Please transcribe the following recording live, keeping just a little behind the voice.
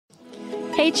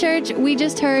Hey church, we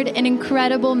just heard an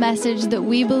incredible message that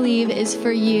we believe is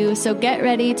for you. So get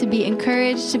ready to be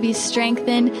encouraged, to be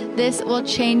strengthened. This will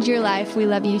change your life. We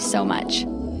love you so much.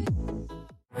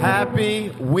 Happy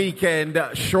weekend,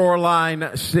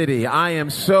 Shoreline City. I am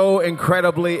so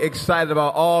incredibly excited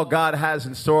about all God has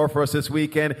in store for us this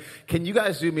weekend. Can you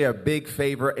guys do me a big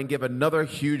favor and give another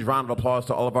huge round of applause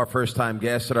to all of our first-time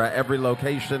guests that are at every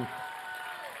location?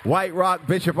 White Rock,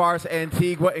 Bishop Arts,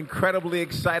 Antigua, incredibly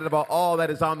excited about all that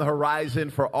is on the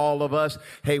horizon for all of us.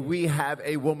 Hey, we have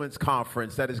a women's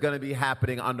conference that is going to be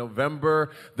happening on November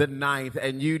the 9th,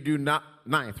 and you do not,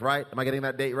 9th, right? Am I getting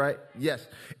that date right? Yes.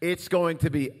 It's going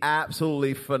to be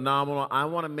absolutely phenomenal. I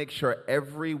want to make sure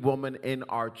every woman in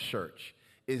our church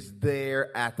is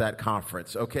there at that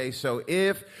conference, okay? So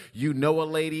if you know a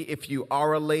lady, if you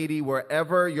are a lady,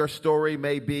 wherever your story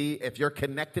may be, if you're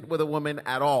connected with a woman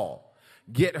at all,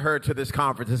 get her to this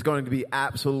conference. It's going to be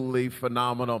absolutely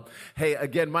phenomenal. Hey,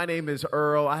 again, my name is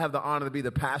Earl. I have the honor to be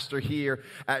the pastor here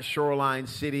at Shoreline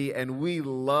City, and we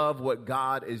love what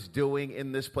God is doing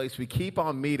in this place. We keep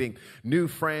on meeting new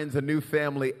friends, a new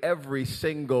family every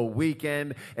single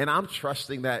weekend, and I'm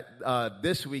trusting that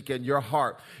this weekend, your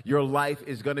heart, your life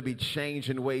is going to be changed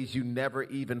in ways you never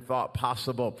even thought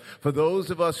possible. For those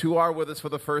of us who are with us for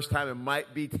the first time, it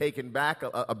might be taken back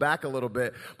a little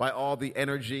bit by all the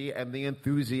energy and the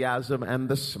enthusiasm and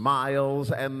the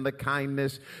smiles and the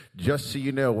kindness. Just so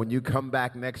you know, when you come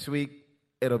back next week,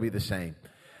 it'll be the same.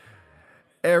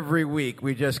 Every week,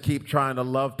 we just keep trying to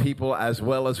love people as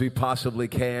well as we possibly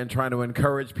can, trying to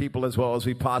encourage people as well as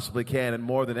we possibly can, and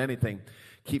more than anything,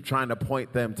 keep trying to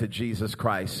point them to Jesus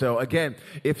Christ. So again,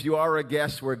 if you are a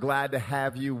guest, we're glad to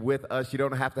have you with us. You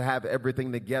don't have to have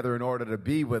everything together in order to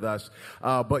be with us,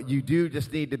 but you do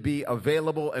just need to be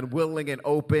available and willing and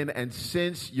open. And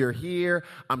since you're here,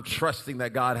 I'm trusting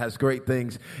that God has great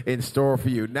things in store for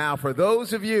you. Now, for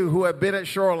those of you who have been at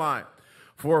Shoreline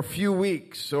for a few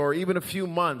weeks or even a few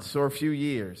months or a few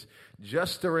years,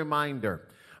 just a reminder,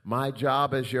 my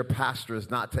job as your pastor is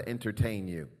not to entertain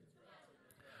you.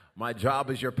 My job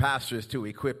as your pastor is to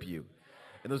equip you.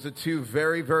 And those are two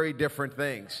very, very different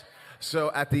things.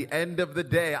 So at the end of the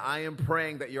day, I am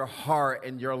praying that your heart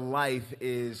and your life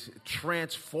is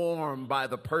transformed by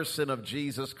the person of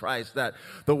Jesus Christ, that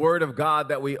the word of God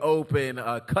that we open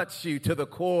cuts you to the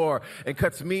core and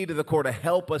cuts me to the core to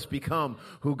help us become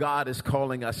who God is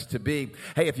calling us to be.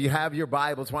 Hey, if you have your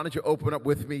Bibles, why don't you open up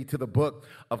with me to the book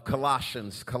of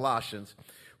Colossians.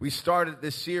 We started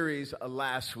this series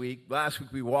last week. Last week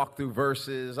we walked through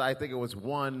verses, I think it was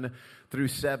 1 through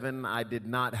 7. I did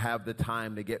not have the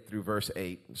time to get through verse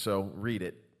 8, so read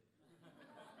it.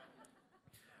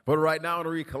 But right now I'm going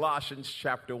to read Colossians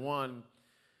chapter 1,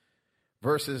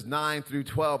 verses 9 through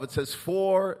 12. It says,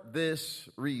 "For this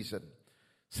reason,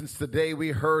 since the day we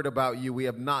heard about you, we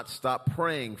have not stopped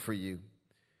praying for you.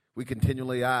 We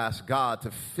continually ask God to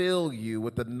fill you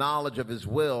with the knowledge of his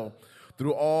will,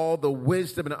 through all the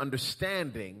wisdom and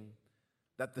understanding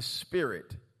that the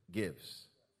Spirit gives."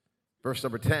 Verse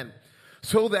number 10,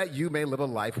 "So that you may live a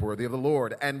life worthy of the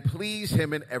Lord and please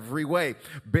him in every way,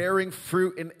 bearing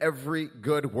fruit in every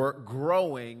good work,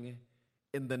 growing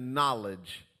in the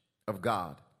knowledge of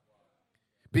God,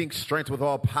 being strengthened with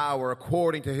all power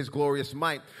according to his glorious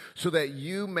might, so that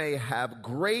you may have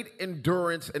great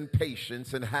endurance and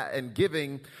patience and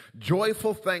giving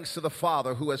joyful thanks to the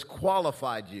Father who has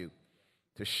qualified you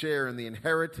to share in the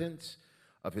inheritance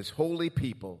of his holy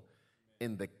people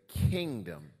in the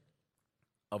kingdom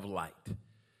of light."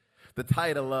 The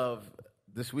title of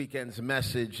this weekend's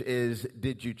message is,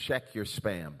 Did You Check Your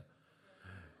Spam?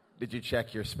 Did you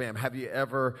check your spam? Have you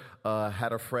ever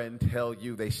had a friend tell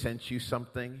you they sent you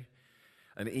something,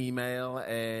 an email,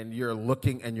 and you're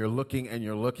looking and you're looking and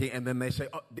you're looking, and then they say,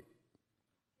 "Oh,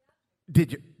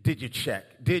 did you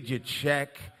check? Did you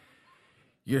check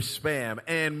your spam?"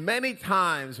 And many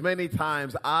times,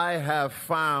 I have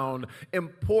found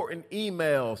important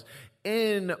emails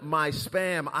in my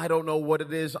spam. I don't know what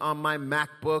it is on my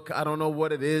MacBook. I don't know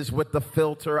what it is with the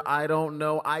filter. I don't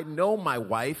know. I know my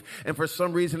wife, and for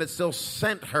some reason it still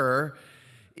sent her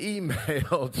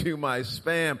email to my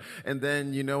spam. And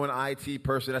then, you know, an IT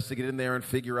person has to get in there and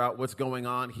figure out what's going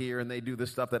on here, and they do the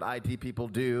stuff that IT people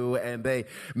do, and they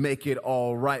make it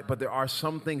all right. But there are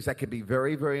some things that can be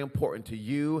very, very important to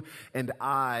you and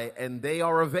I, and they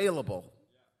are available.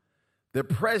 They're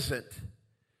present.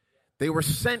 They were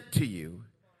sent to you,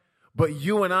 but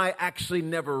you and I actually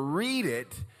never read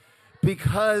it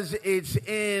because it's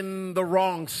in the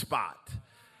wrong spot.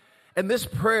 And this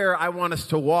prayer I want us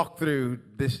to walk through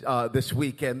this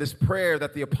weekend, this prayer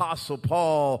that the Apostle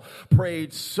Paul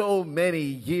prayed so many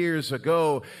years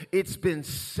ago, it's been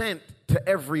sent to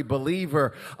every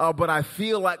believer, but I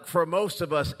feel like for most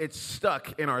of us, it's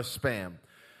stuck in our spam.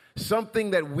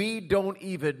 Something that we don't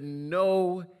even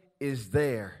know is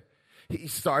there. He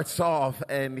starts off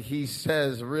and he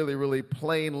says really, really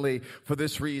plainly, for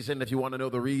this reason, if you want to know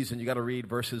the reason, you got to read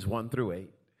verses 1 through 8.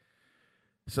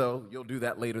 So you'll do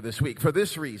that later this week. For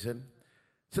this reason,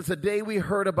 since the day we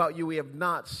heard about you, we have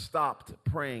not stopped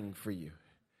praying for you.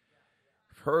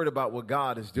 We've heard about what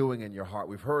God is doing in your heart.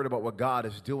 We've heard about what God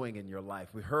is doing in your life.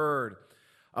 We heard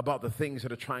about the things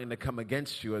that are trying to come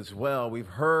against you as well. We've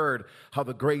heard how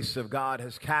the grace of God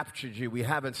has captured you. We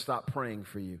haven't stopped praying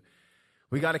for you.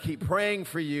 We got to keep praying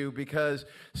for you because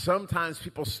sometimes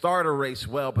people start a race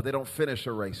well, but they don't finish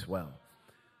a race well.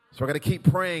 So we're going to keep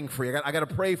praying for you. I got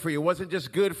to pray for you. It wasn't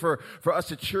just good for us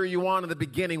to cheer you on in the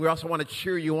beginning. We also want to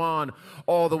cheer you on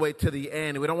all the way to the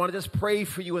end. We don't want to just pray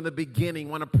for you in the beginning.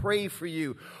 We want to pray for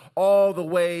you all the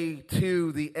way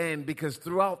to the end, because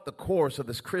throughout the course of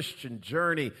this Christian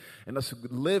journey and us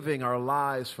living our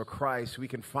lives for Christ, we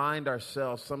can find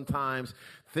ourselves sometimes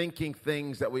thinking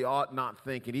things that we ought not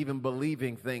think and even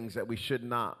believing things that we should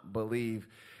not believe.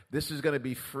 This is going to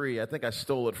be free. I think I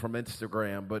stole it from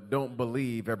Instagram, but don't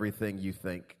believe everything you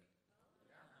think.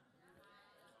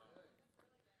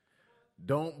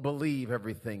 Don't believe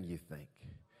everything you think.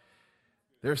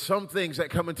 There's some things that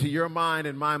come into your mind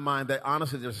and my mind that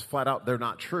honestly just flat out, they're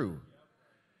not true.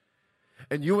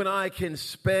 And you and I can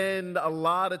spend a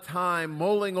lot of time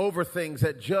mulling over things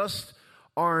that just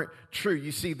aren't true.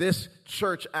 You see, this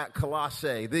church at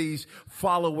Colossae, these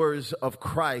followers of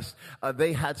Christ,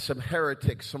 they had some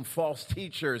heretics, some false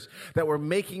teachers that were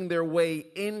making their way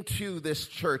into this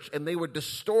church, and they were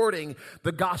distorting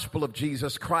the gospel of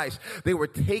Jesus Christ. They were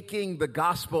taking the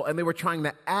gospel and they were trying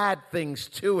to add things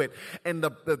to it. And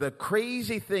the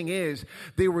crazy thing is,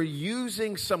 they were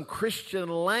using some Christian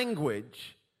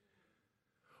language,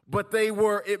 but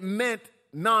it meant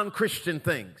non-Christian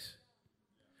things.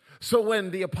 So when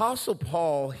the Apostle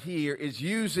Paul here is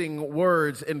using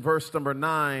words in verse number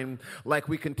 9, like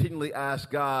we continually ask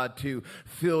God to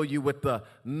fill you with the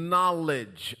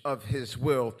knowledge of his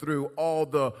will through all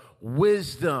the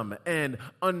wisdom and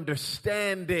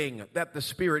understanding that the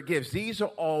Spirit gives. These are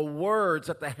all words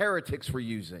that the heretics were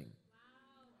using.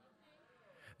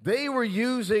 They were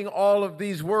using all of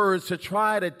these words to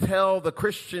try to tell the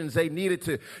Christians they needed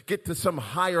to get to some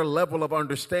higher level of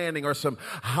understanding or some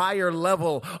higher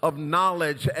level of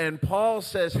knowledge. And Paul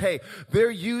says, hey, they're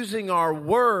using our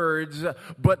words,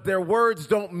 but their words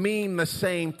don't mean the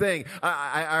same thing.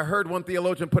 I heard one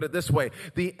theologian put it this way: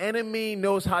 the enemy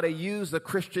knows how to use the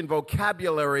Christian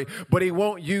vocabulary, but he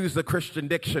won't use the Christian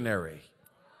dictionary.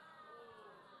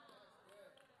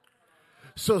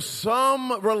 So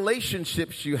some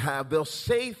relationships you have, they'll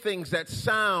say things that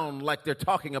sound like they're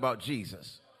talking about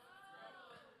Jesus,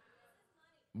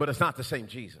 but it's not the same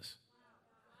Jesus.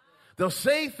 They'll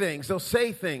say things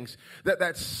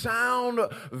that sound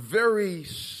very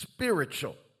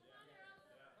spiritual,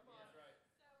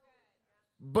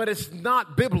 but it's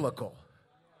not biblical.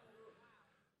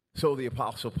 So the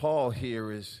Apostle Paul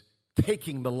here is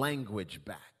taking the language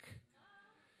back.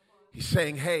 He's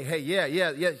saying, hey,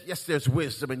 yes, there's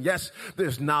wisdom, and yes,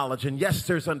 there's knowledge, and yes,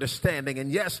 there's understanding, and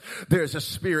yes, there's a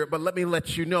Spirit. But let me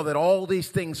let you know that all these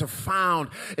things are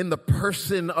found in the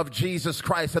person of Jesus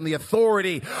Christ and the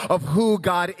authority of who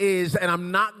God is. And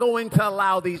I'm not going to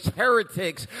allow these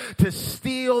heretics to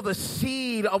steal the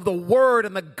seed of the word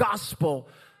and the gospel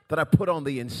that I put on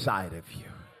the inside of you.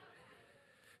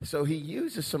 So he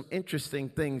uses some interesting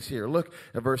things here. Look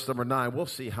at verse number 9. We'll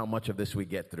see how much of this we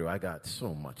get through. I got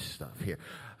so much stuff here.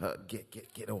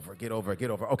 Get over.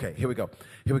 Okay, here we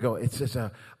go. It says,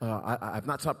 I've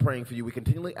not stopped praying for you. We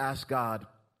continually ask God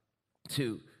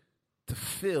to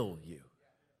fill you.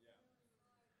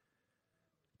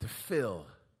 To fill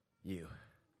you.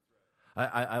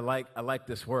 I like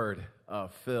this word,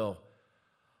 fill.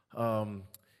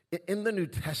 In the New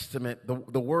Testament,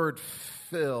 the word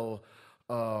fill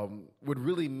would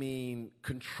really mean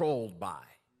controlled by.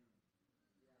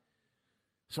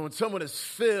 So when someone is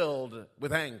filled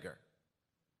with anger,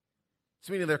 it's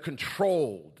meaning they're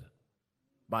controlled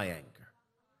by anger.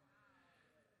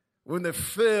 When they're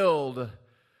filled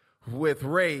with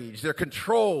rage, they're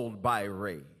controlled by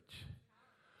rage.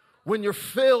 When you're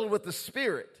filled with the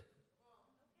Spirit,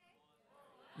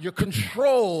 you're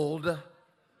controlled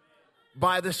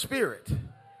by the Spirit.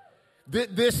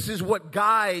 This is what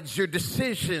guides your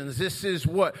decisions. This is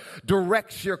what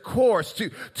directs your course.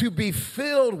 To be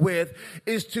filled with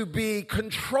is to be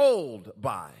controlled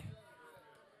by.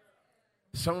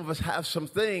 Some of us have some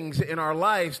things in our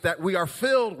lives that we are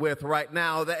filled with right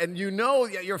now, and you know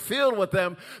that you're filled with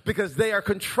them because they are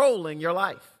controlling your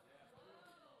life.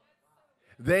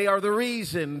 They are the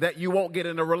reason that you won't get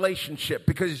in a relationship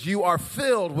because you are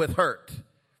filled with hurt.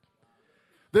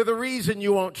 They're the reason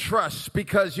you won't trust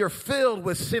because you're filled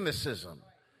with cynicism.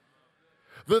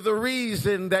 They're the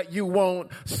reason that you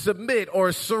won't submit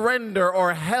or surrender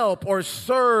or help or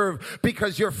serve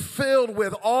because you're filled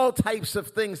with all types of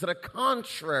things that are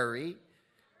contrary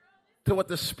to what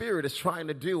the Spirit is trying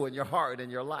to do in your heart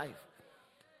and your life.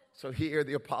 So here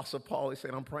the Apostle Paul is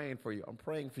saying, I'm praying for you. I'm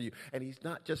praying for you. And he's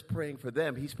not just praying for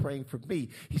them. He's praying for me.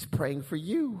 He's praying for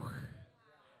you.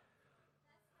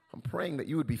 I'm praying that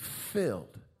you would be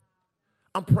filled.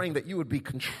 I'm praying that you would be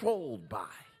controlled by.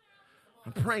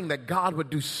 I'm praying that God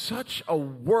would do such a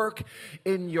work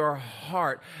in your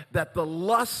heart that the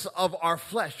lusts of our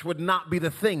flesh would not be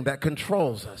the thing that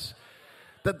controls us.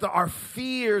 That our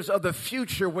fears of the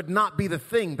future would not be the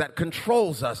thing that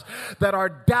controls us. That our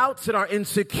doubts and our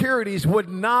insecurities would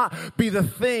not be the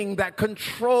thing that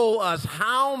control us.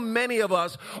 How many of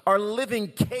us are living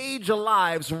cage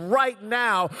lives right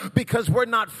now because we're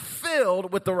not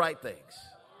filled with the right things?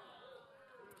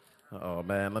 Oh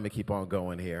man, let me keep on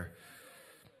going here.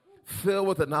 Filled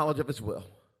with the knowledge of His will.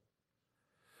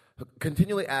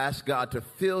 Continually ask God to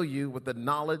fill you with the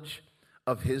knowledge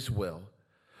of His will.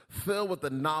 Filled with the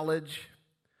knowledge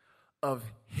of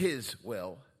His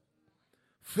will.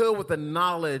 Filled with the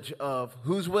knowledge of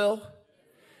whose will?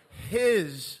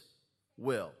 His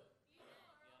will.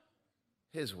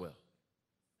 His will.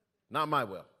 Not my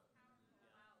will.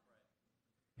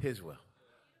 His will.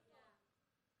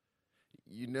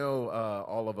 You know,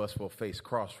 all of us will face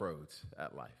crossroads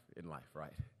in life,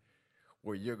 right?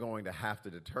 Where you're going to have to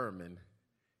determine,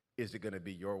 is it going to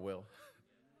be your will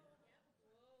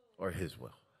or His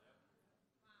will?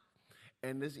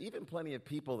 And there's even plenty of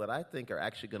people that I think are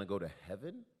actually going to go to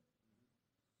heaven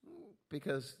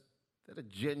because they had a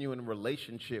genuine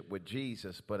relationship with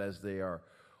Jesus, but as they are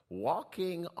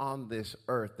walking on this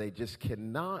earth, they just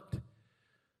cannot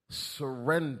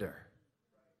surrender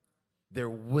their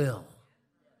will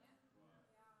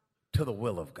to the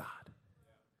will of God.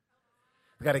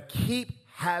 They got to keep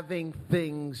having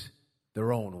things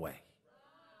their own way.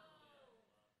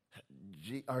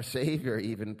 Our Savior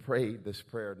even prayed this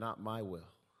prayer, not my will.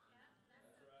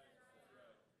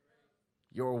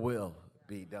 Your will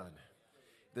be done.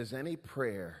 If there's any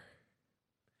prayer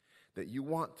that you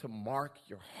want to mark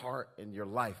your heart and your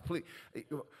life, please.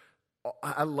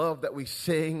 I love that we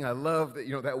sing. I love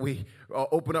that, that we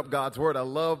open up God's word. I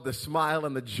love the smile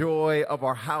and the joy of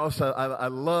our house. I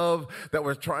love that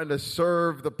we're trying to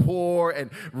serve the poor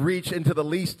and reach into the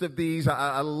least of these.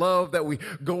 I love that we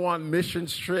go on mission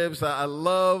trips. I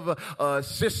love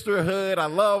sisterhood. I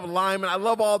love Lyman. I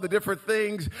love all the different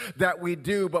things that we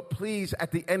do. But please, at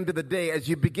the end of the day, as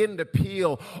you begin to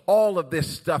peel all of this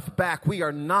stuff back, we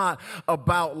are not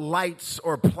about lights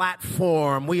or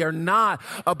platform. We are not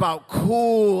about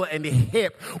cool and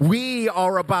hip. We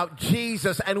are about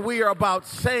Jesus, and we are about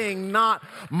saying, not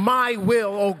my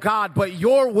will, oh God, but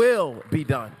your will be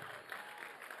done.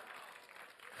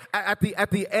 At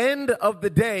the end of the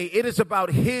day, it is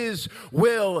about His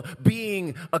will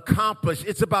being accomplished.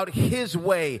 It's about His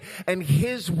way and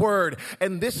His word.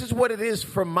 And this is what it is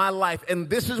for my life. And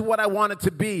this is what I want it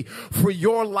to be for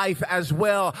your life as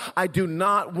well. I do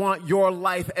not want your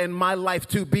life and my life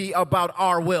to be about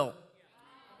our will.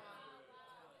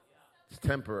 It's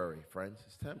temporary, friends.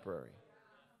 It's temporary.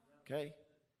 Okay?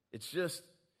 It's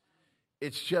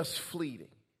just fleeting.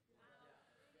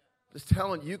 Just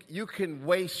telling you, you can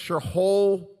waste your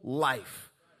whole life,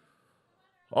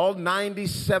 all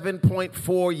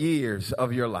 97.4 years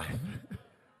of your life.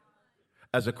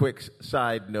 As a quick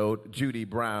side note, Judy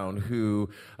Brown, who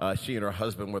she and her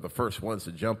husband were the first ones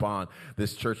to jump on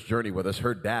this church journey with us,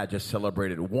 her dad just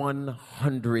celebrated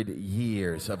 100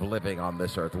 years of living on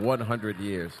this earth, 100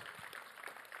 years.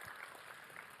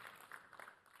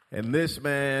 And this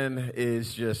man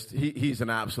is just, he's an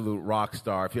absolute rock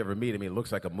star. If you ever meet him, he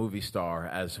looks like a movie star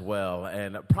as well.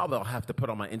 And probably I'll have to put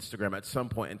on my Instagram at some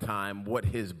point in time what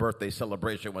his birthday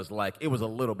celebration was like. It was a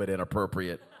little bit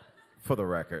inappropriate, for the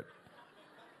record.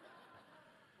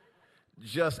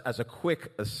 Just as a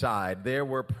quick aside, there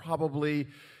were probably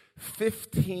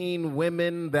 15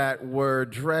 women that were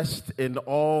dressed in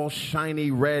all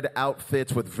shiny red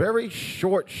outfits with very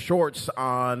short shorts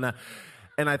on.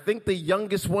 And I think the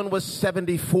youngest one was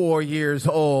 74 years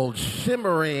old,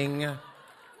 shimmering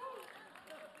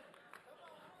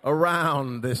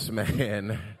around this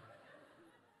man.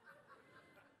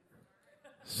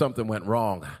 Something went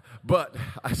wrong. But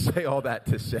I say all that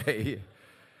to say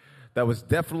that was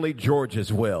definitely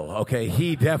George's will, okay?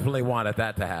 He definitely wanted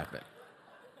that to happen.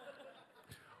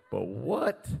 But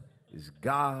what is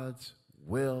God's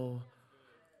will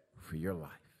for your life?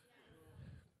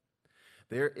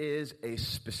 There is a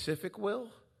specific will,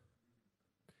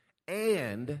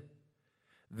 and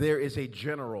there is a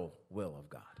general will of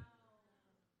God.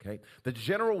 Okay? The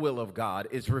general will of God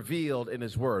is revealed in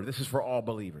His Word. This is for all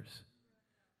believers.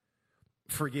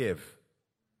 Forgive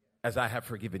as I have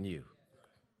forgiven you.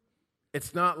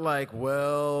 It's not like,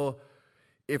 well,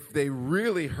 if they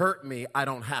really hurt me, I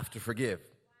don't have to forgive.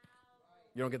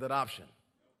 You don't get that option.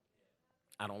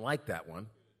 I don't like that one,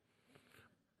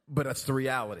 but that's the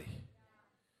reality.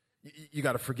 You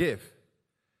got to forgive.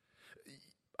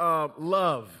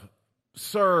 Love,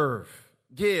 serve,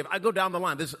 give. I go down the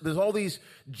line. There's all these,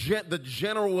 the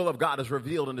general will of God is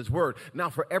revealed in His Word. Now,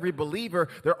 for every believer,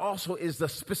 there also is the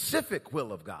specific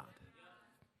will of God.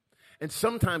 And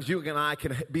sometimes you and I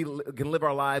can live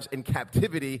our lives in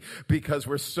captivity because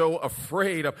we're so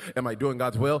afraid of, am I doing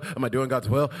God's will? Am I doing God's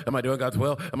will? Am I doing God's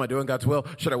will? Am I doing God's will?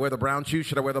 Should I wear the brown shoes?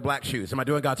 Should I wear the black shoes? Am I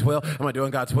doing God's will? Am I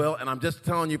doing God's will? And I'm just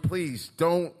telling you, please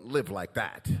don't live like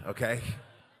that, okay?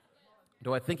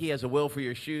 Do I think He has a will for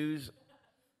your shoes?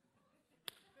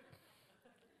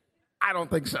 I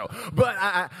don't think so. But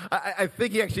I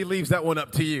think He actually leaves that one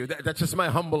up to you. That's just my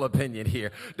humble opinion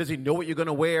here. Does He know what you're going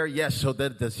to wear? Yes. So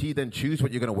then does He then choose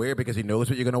what you're going to wear because He knows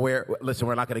what you're going to wear? Listen,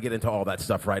 we're not going to get into all that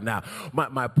stuff right now.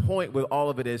 My point with all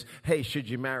of it is, hey, should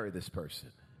you marry this person?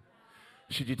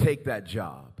 Should you take that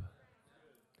job?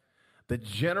 The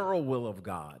general will of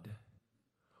God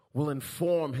will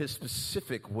inform His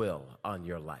specific will on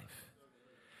your life.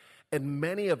 And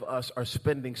many of us are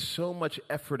spending so much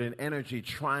effort and energy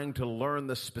trying to learn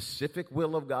the specific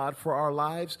will of God for our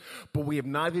lives, but we have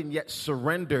not even yet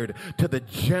surrendered to the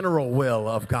general will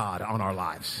of God on our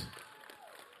lives.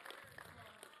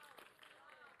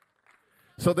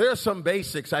 So there are some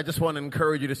basics. I just want to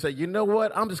encourage you to say, you know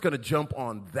what? I'm just going to jump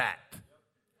on that.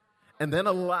 And then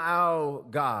allow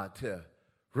God to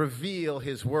reveal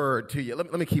His Word to you.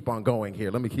 Let me keep on going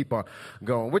here. Let me keep on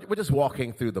going. We're just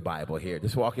walking through the Bible here.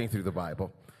 Just walking through the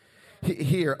Bible.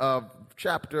 Here,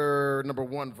 chapter number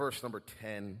 1, verse number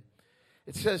 10.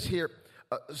 It says here,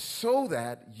 so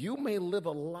that you may live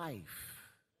a life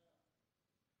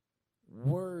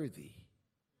worthy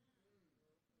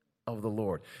of the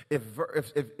Lord. If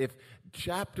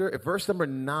verse number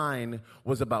 9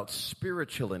 was about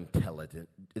spiritual intelligence,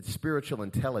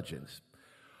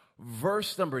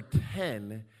 verse number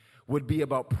 10 would be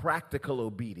about practical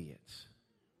obedience.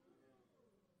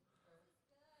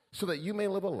 So that you may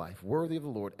live a life worthy of the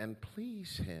Lord and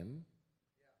please Him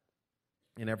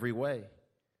in every way,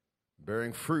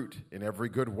 bearing fruit in every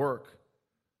good work,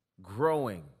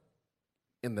 growing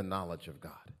in the knowledge of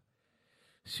God.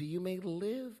 So you may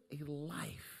live a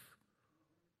life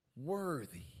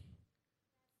worthy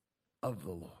of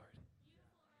the Lord.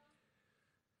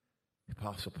 The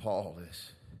Apostle Paul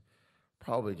is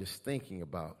probably just thinking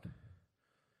about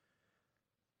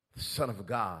the Son of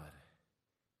God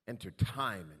entered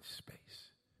time and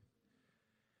space,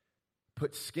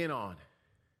 put skin on,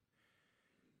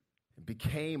 and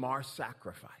became our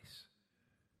sacrifice.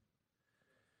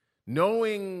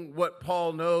 Knowing what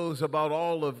Paul knows about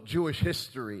all of Jewish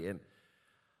history and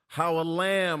how a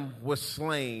lamb was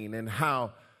slain and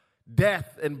how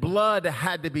death and blood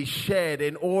had to be shed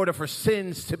in order for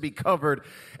sins to be covered.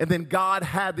 And then God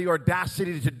had the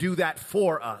audacity to do that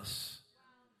for us.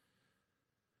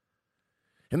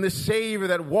 And the Savior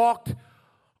that walked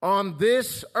on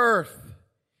this earth,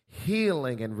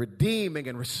 healing and redeeming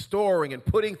and restoring and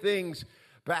putting things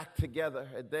back together.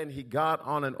 And then He got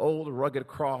on an old rugged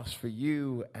cross for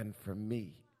you and for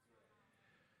me.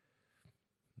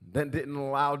 Then didn't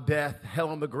allow death,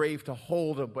 hell, and the grave to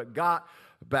hold Him, but got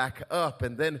back up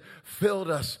and then filled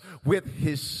us with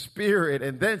His Spirit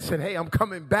and then said, hey, I'm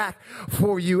coming back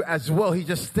for you as well. He's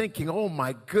just thinking, oh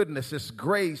my goodness, this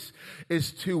grace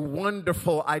is too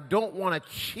wonderful. I don't want to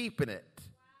cheapen it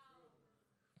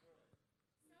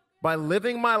by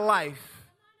living my life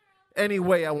any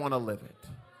way I want to live it.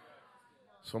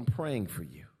 So I'm praying for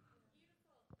you.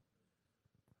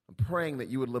 I'm praying that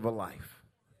you would live a life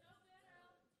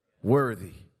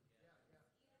worthy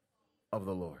of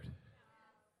the Lord.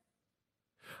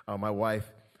 My wife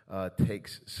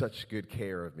takes such good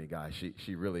care of me, guys.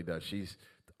 She really does. She's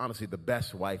honestly the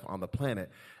best wife on the planet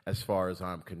as far as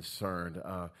I'm concerned.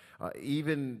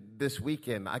 Even this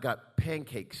weekend, I got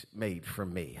pancakes made for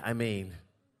me. I mean,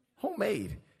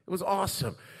 homemade. It was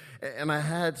awesome. And I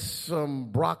had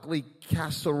some broccoli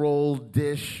casserole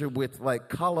dish with like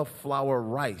cauliflower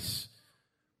rice.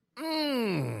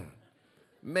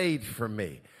 Made for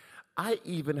me. I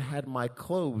even had my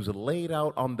clothes laid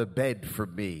out on the bed for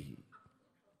me.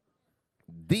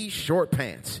 These short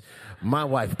pants, my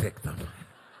wife picked them.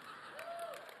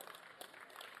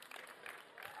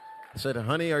 I said,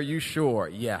 honey, are you sure?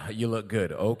 Yeah, you look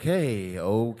good. Okay,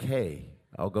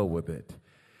 I'll go with it.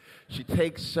 She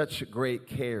takes such great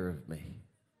care of me.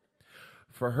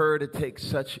 For her to take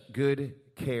such good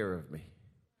care of me,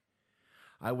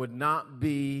 I would not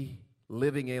be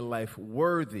living a life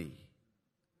worthy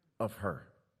of her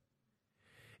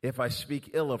if I speak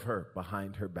ill of her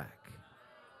behind her back.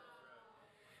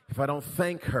 If I don't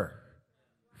thank her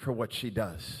for what she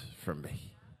does for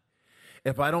me.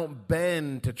 If I don't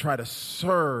bend to try to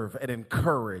serve and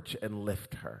encourage and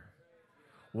lift her.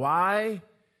 Why?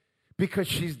 Because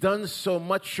she's done so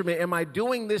much for me. Am I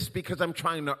doing this because I'm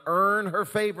trying to earn her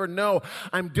favor? No,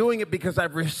 I'm doing it because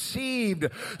I've received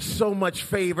so much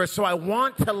favor. So I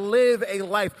want to live a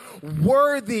life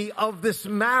worthy of this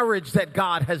marriage that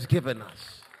God has given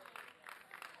us.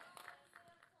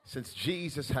 Since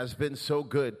Jesus has been so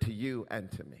good to you and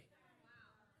to me.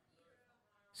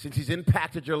 Since he's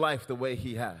impacted your life the way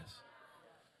he has.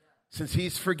 Since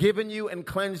he's forgiven you and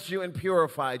cleansed you and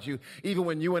purified you, even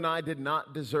when you and I did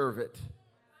not deserve it.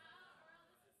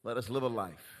 Let us live a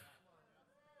life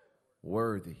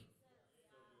worthy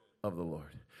of the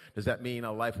Lord. Does that mean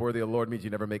a life worthy of the Lord means you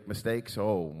never make mistakes?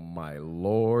 Oh, my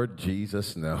Lord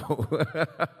Jesus, no.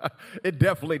 It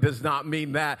definitely does not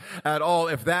mean that at all.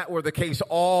 If that were the case,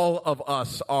 all of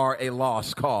us are a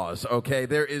lost cause, okay?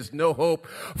 There is no hope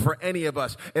for any of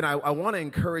us. And I want to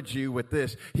encourage you with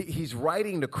this. He's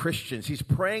writing to Christians. He's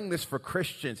praying this for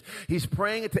Christians. He's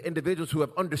praying it to individuals who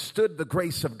have understood the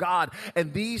grace of God.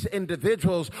 And these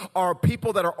individuals are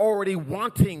people that are already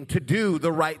wanting to do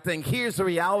the right thing. Here's the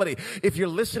reality. If you're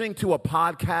listening to a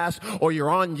podcast or you're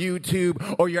on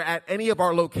YouTube or you're at any of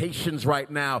our locations right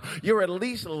now, you're at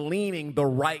least leaning the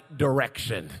right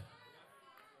direction.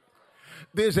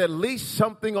 There's at least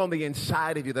something on the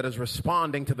inside of you that is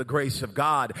responding to the grace of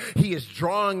God. He is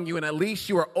drawing you, and at least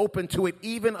you are open to it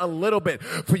even a little bit,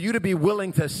 for you to be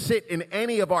willing to sit in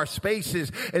any of our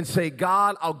spaces and say,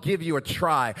 God, I'll give you a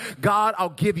try. God, I'll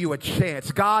give you a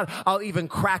chance. God, I'll even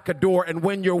crack a door. And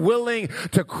when you're willing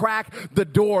to crack the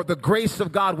door, the grace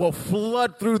of God will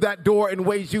flood through that door in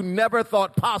ways you never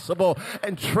thought possible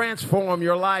and transform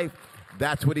your life.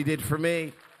 That's what he did for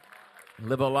me.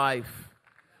 Live a life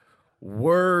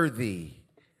worthy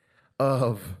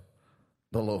of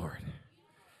the Lord.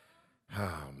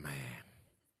 Oh, man.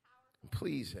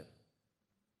 Please him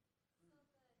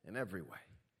in every way.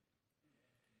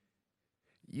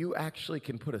 You actually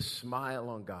can put a smile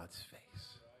on God's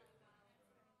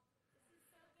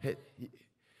face.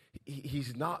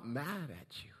 He's not mad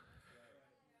at you.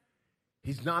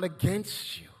 He's not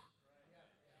against you.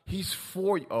 He's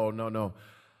for you. Oh, no.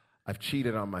 I've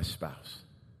cheated on my spouse.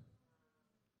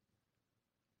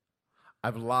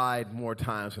 I've lied more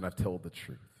times than I've told the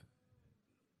truth.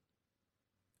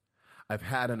 I've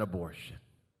had an abortion.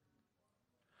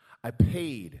 I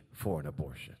paid for an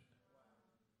abortion.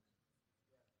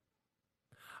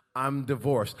 I'm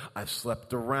divorced. I've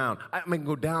slept around. I mean,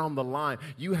 go down the line.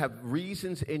 You have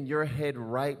reasons in your head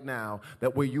right now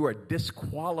that where you are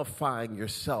disqualifying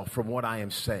yourself from what I am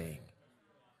saying.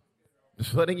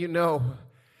 Just letting you know,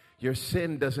 your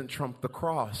sin doesn't trump the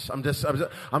cross.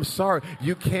 I'm sorry.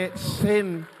 You can't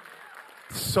sin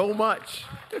so much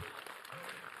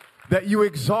that you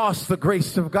exhaust the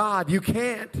grace of God. You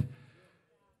can't.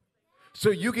 So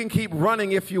you can keep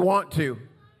running if you want to.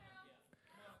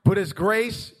 But his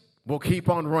grace will keep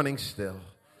on running still.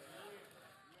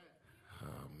 Oh,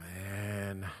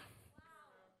 man.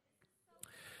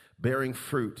 Bearing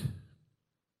fruit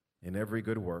in every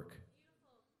good work.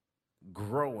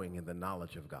 Growing in the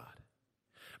knowledge of God.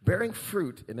 Bearing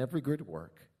fruit in every good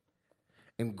work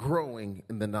and growing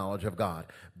in the knowledge of God.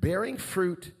 Bearing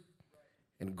fruit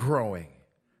and growing.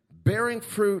 Bearing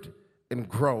fruit and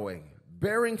growing.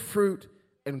 Bearing fruit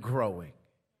and growing.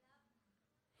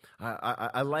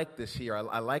 I like this here.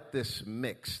 I like this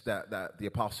mix that the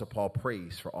Apostle Paul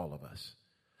prays for all of us.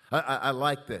 I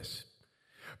like this.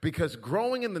 Because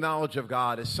growing in the knowledge of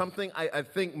God is something I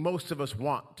think most of us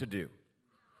want to do.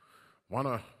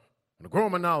 Want To grow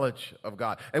my knowledge of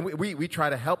God. And we try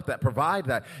to help that, provide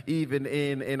that even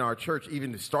in our church,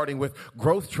 even starting with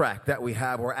growth track that we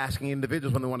have. We're asking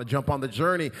individuals when they want to jump on the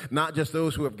journey, not just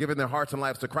those who have given their hearts and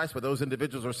lives to Christ, but those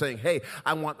individuals are saying, hey,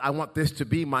 I want this to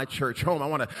be my church home. I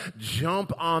want to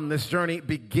jump on this journey,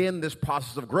 begin this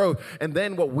process of growth. And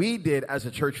then what we did as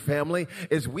a church family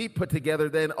is we put together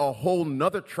then a whole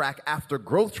nother track after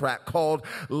growth track called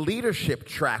leadership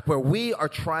track, where we are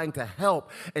trying to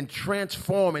help and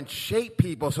transform and shape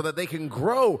people so that they can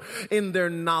grow in their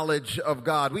knowledge of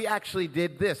God. We actually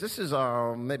did this. This is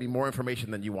maybe more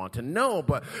information than you want to know,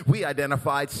 but we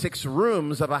identified 6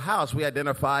 rooms of a house. We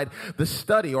identified the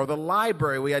study or the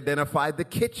library. We identified the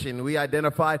kitchen. We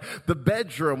identified the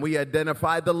bedroom. We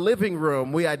identified the living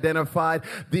room. We identified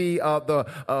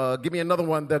give me another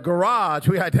one, the garage.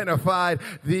 We identified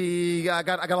I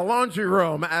got a laundry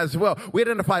room as well. We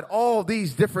identified all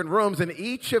these different rooms, and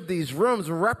each of these rooms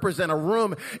represent a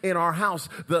room in our house.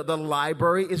 The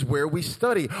library is where we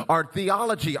study our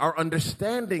theology, our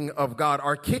understanding of God.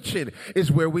 Our kitchen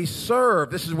is where we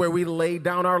serve. This is where we lay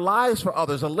down our lives for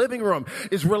others. A living room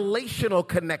is relational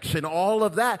connection. All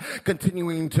of that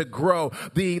continuing to grow.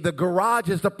 The garage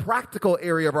is the practical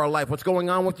area of our life. What's going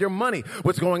on with your money?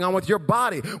 What's going on with your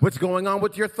body? What's going on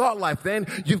with your thought life? Then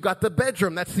you've got the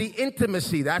bedroom. That's the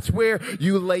intimacy. That's where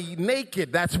you lay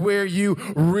naked. That's where you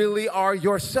really are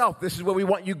yourself. This is where we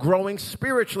want you growing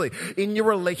spiritually in your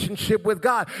relationship with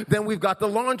God. Then we've got the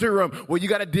laundry room where you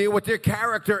got to deal with your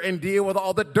character and deal with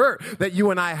all the dirt that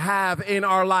you and I have in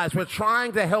our lives. We're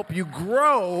trying to help you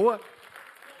grow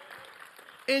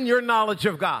in your knowledge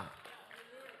of God.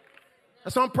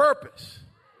 That's on purpose.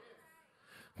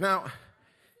 Now,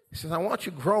 he says, I want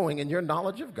you growing in your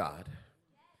knowledge of God.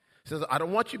 He says, I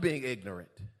don't want you being ignorant.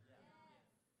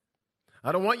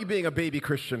 I don't want you being a baby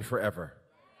Christian forever.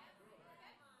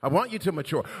 I want you to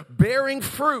mature. Bearing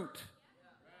fruit.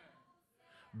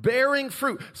 Bearing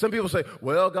fruit. Some people say,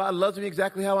 well, God loves me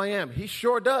exactly how I am. He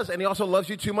sure does, and he also loves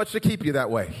you too much to keep you that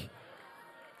way.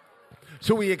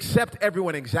 So we accept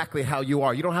everyone exactly how you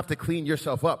are. You don't have to clean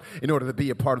yourself up in order to be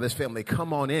a part of this family.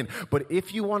 Come on in. But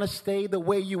if you want to stay the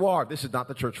way you are, this is not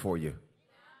the church for you.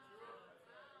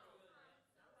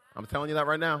 I'm telling you that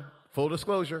right now. Full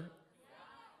disclosure.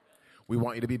 We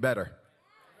want you to be better.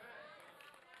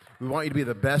 We want you to be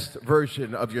the best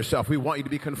version of yourself. We want you to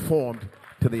be conformed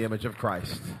to the image of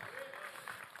Christ.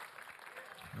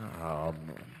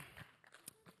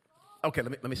 Okay,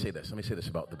 let me say this. Let me say this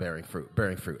about the bearing fruit.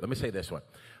 Bearing fruit. Let me say this one.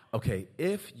 Okay,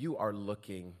 if you are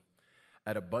looking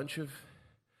at a bunch of,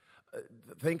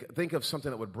 think of something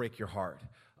that would break your heart.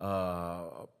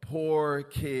 Poor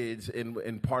kids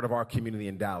in part of our community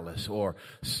in Dallas or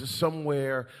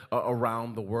somewhere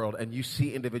around the world, and you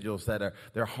see individuals that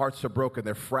their hearts are broken,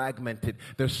 they're fragmented,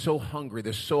 they're so hungry,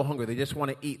 they just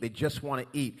want to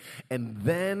eat, and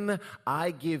then I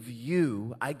give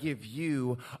you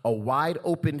a wide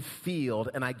open field,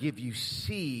 and I give you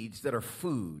seeds that are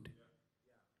food,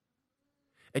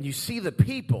 and you see the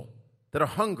people that are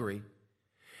hungry,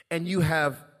 and you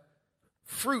have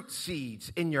fruit seeds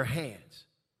in your hands.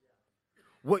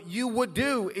 What you would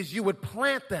do is you would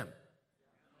plant them,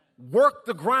 work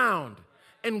the ground,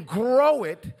 and grow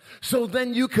it so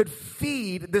then you could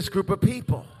feed this group of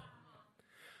people.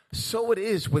 So it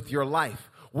is with your life.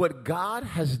 What God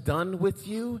has done with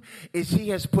you is he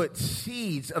has put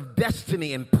seeds of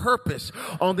destiny and purpose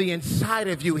on the inside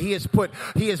of you. He has put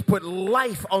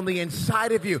life on the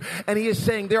inside of you. And he is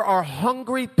saying there are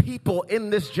hungry people in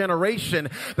this generation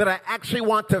that I actually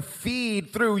want to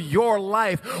feed through your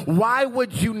life. Why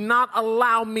would you not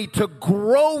allow me to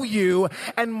grow you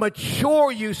and mature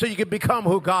you so you can become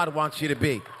who God wants you to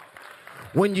be?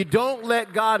 When you don't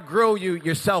let God grow you,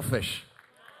 you're selfish.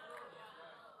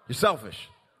 You're selfish.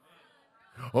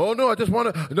 Oh, no,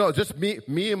 just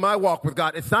me and my walk with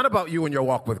God. It's not about you and your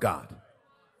walk with God.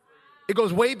 It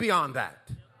goes way beyond that.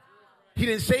 He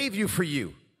didn't save you for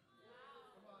you.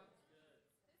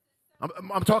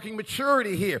 I'm talking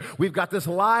maturity here. We've got this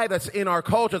lie that's in our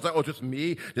culture. It's like, oh, just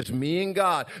me and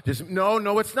God.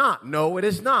 No, it's not. No, it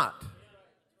is not.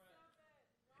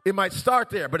 It might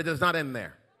start there, but it does not end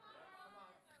there.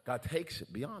 God takes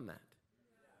it beyond that.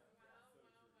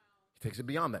 He takes it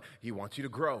beyond that. He wants you to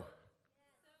grow.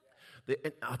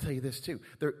 And I'll tell you this too.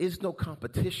 There is no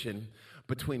competition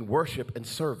between worship and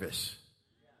service.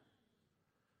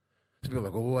 Some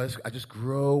people are like, I just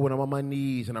grow when I'm on my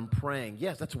knees and I'm praying.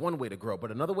 Yes, that's one way to grow. But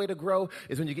another way to grow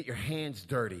is when you get your hands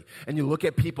dirty and you look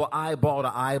at people eyeball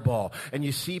to eyeball and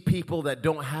you see people that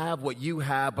don't have what you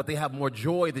have, but they have more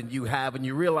joy than you have. And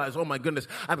you realize, oh my goodness,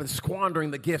 I've been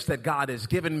squandering the gifts that God has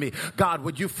given me. God,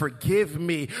 would you forgive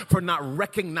me for not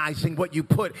recognizing what you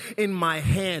put in my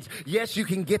hands? Yes, you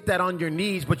can get that on your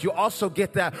knees, but you also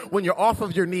get that when you're off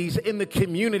of your knees in the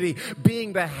community,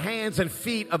 being the hands and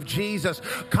feet of Jesus.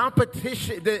 Competition,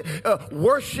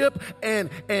 worship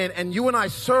and you and I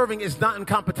serving is not in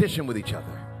competition with each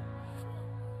other.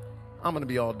 I'm going to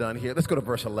be all done here. Let's go to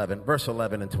verse 11. Verse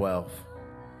 11 and 12.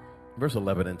 Verse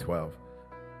 11 and 12.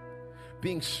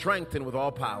 Being strengthened with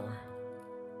all power,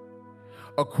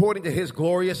 according to his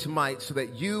glorious might, so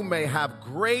that you may have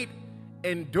great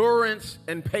endurance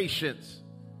and patience.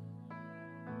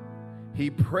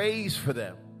 He prays for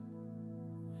them.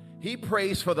 He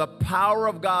prays for the power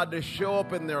of God to show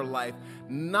up in their life,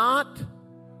 not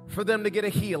for them to get a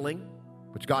healing,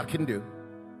 which God can do,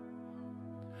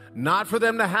 not for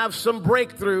them to have some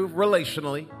breakthrough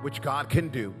relationally, which God can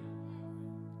do,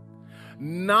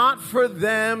 not for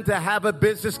them to have a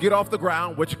business get off the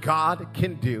ground, which God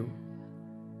can do.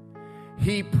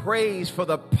 He prays for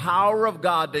the power of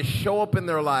God to show up in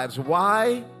their lives.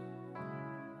 Why?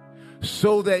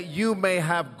 So that you may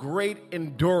have great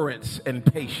endurance and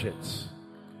patience.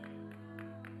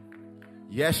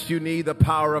 Yes, you need the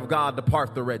power of God to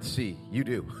part the Red Sea. You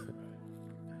do.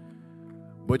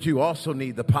 But you also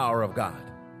need the power of God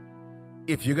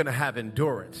if you're going to have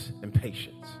endurance and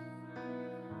patience.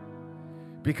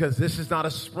 Because this is not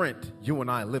a sprint, you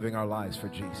and I living our lives for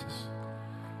Jesus.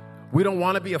 We don't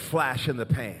want to be a flash in the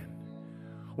pan.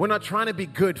 We're not trying to be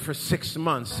good for 6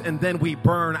 months and then we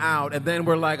burn out and then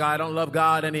we're like, I don't love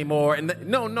God anymore. And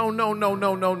no.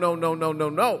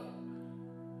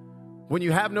 When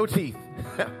you have no teeth,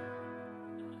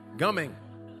 gumming.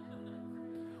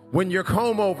 When you're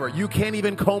comb over, you can't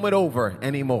even comb it over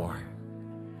anymore.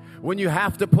 When you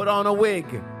have to put on a wig,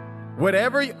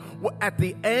 whatever, at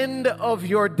the end of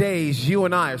your days, you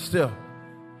and I are still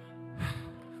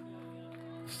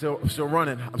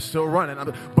running. I'm still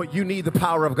running. But you need the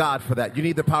power of God for that. You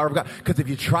need the power of God. Because if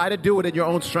you try to do it in your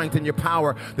own strength and your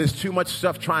power, there's too much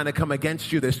stuff trying to come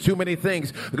against you. There's too many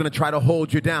things that are going to try to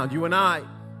hold you down. You and I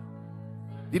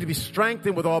need to be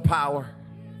strengthened with all power.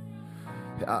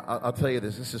 I'll tell you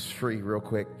this. This is free real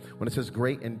quick. When it says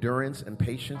great endurance and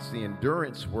patience, the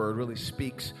endurance word really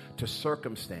speaks to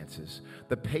circumstances.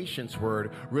 The patience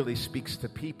word really speaks to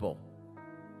people.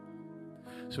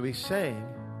 So he's saying,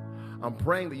 I'm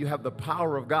praying that you have the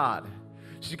power of God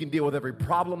so you can deal with every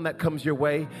problem that comes your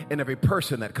way and every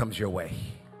person that comes your way.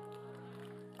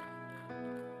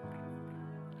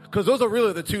 Because those are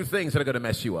really the two things that are going to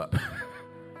mess you up.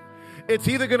 It's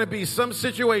either going to be some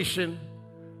situation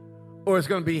or it's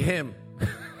going to be him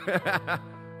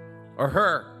or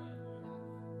her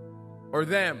or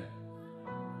them.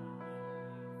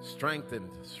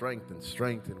 Strengthened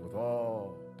with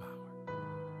all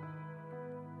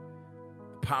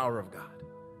power of God.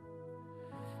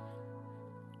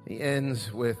 He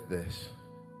ends with this: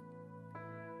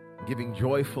 giving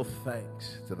joyful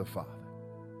thanks to the Father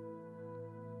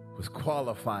who has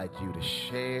qualified you to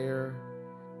share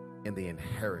in the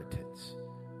inheritance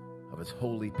of his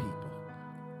holy people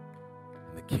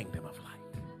in the kingdom of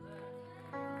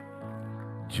light.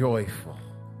 Joyful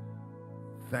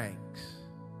thanks,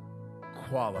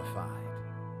 qualified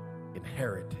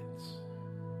inheritance.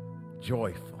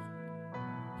 Joyful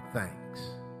thanks,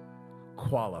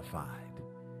 qualified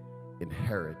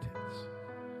inheritance.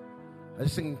 I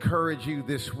just encourage you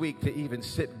this week to even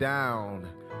sit down,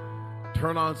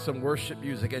 turn on some worship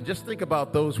music, and just think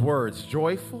about those words: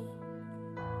 joyful,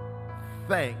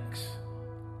 thanks,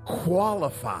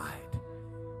 qualified,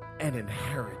 and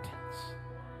inheritance.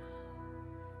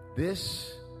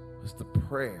 This was the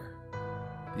prayer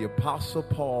the Apostle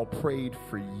Paul prayed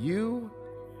for you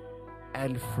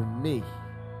and for me.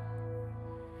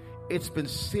 It's been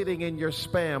sitting in your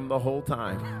spam the whole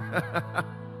time.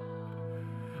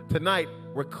 Tonight,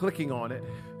 we're clicking on it,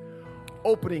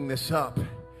 opening this up,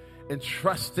 and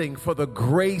trusting for the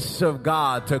grace of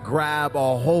God to grab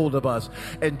a hold of us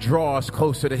and draw us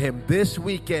closer to him. This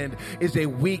weekend is a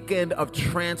weekend of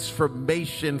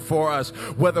transformation for us,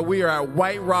 whether we are at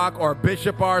White Rock or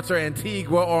Bishop Arts or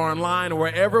Antigua or online or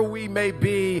wherever we may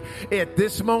be at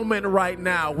this moment right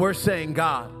now. We're saying,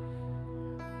 God,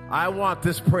 I want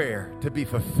this prayer to be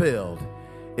fulfilled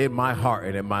in my heart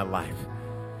and in my life.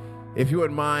 If you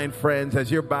wouldn't mind, friends, as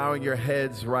you're bowing your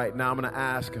heads right now, I'm going to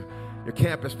ask your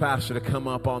campus pastor to come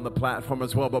up on the platform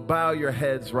as well. But bow your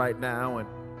heads right now. And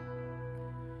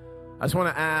I just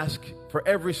want to ask for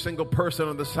every single person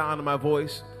on the sound of my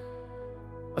voice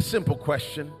a simple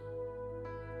question.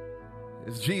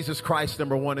 Is Jesus Christ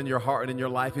number one in your heart and in your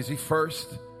life? Is he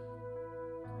first?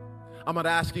 I'm not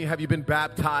asking, have you been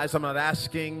baptized? I'm not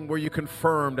asking, were you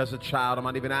confirmed as a child? I'm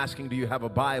not even asking, do you have a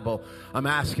Bible? I'm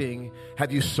asking,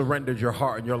 have you surrendered your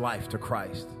heart and your life to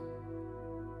Christ?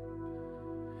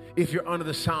 If you're under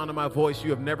the sound of my voice, you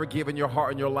have never given your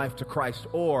heart and your life to Christ,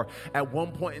 or at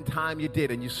one point in time you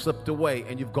did and you slipped away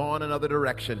and you've gone another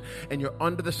direction, and you're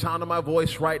under the sound of my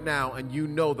voice right now and you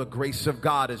know the grace of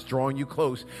God is drawing you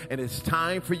close and it's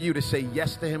time for you to say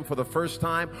yes to him for the first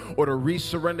time or to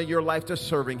resurrender your life to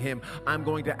serving him, I'm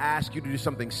going to ask you to do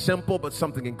something simple but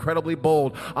something incredibly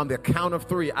bold. On the count of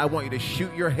 3, I want you to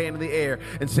shoot your hand in the air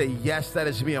and say, yes, that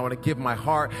is me. I want to give my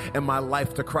heart and my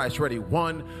life to Christ. Ready?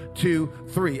 1, 2,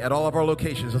 3. At all of our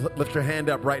locations, lift your hand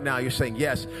up right now. You're saying,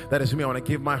 yes, that is me. I want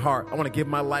to give my heart. I want to give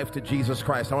my life to Jesus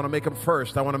Christ. I want to make him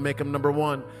first. I want to make him number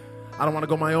one. I don't want to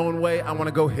go my own way. I want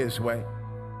to go his way.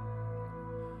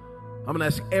 I'm going to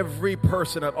ask every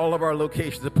person at all of our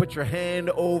locations to put your hand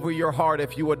over your heart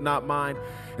if you would not mind.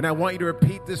 And I want you to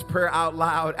repeat this prayer out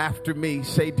loud after me.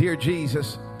 Say, dear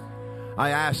Jesus,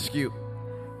 I ask you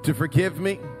to forgive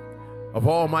me of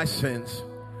all my sins.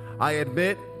 I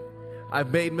admit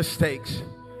I've made mistakes.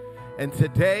 And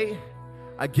today,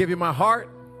 I give you my heart.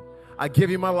 I give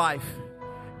you my life.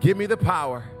 Give me the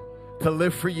power to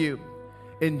live for you.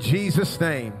 In Jesus'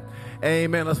 name,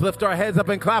 amen. Let's lift our heads up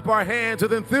and clap our hands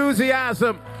with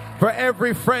enthusiasm for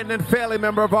every friend and family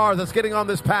member of ours that's getting on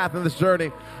this path and this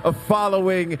journey of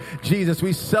following Jesus.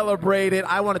 We celebrate it.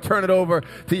 I want to turn it over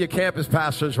to your campus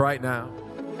pastors right now.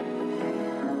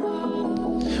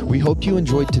 We hope you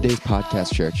enjoyed today's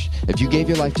podcast, church. If you gave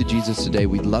your life to Jesus today,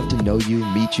 we'd love to know you,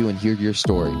 meet you, and hear your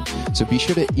story. So be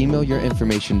sure to email your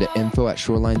information to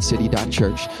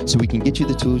info@shorelinecity.church so we can get you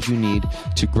the tools you need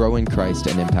to grow in Christ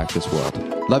and impact this world.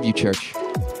 Love you, church.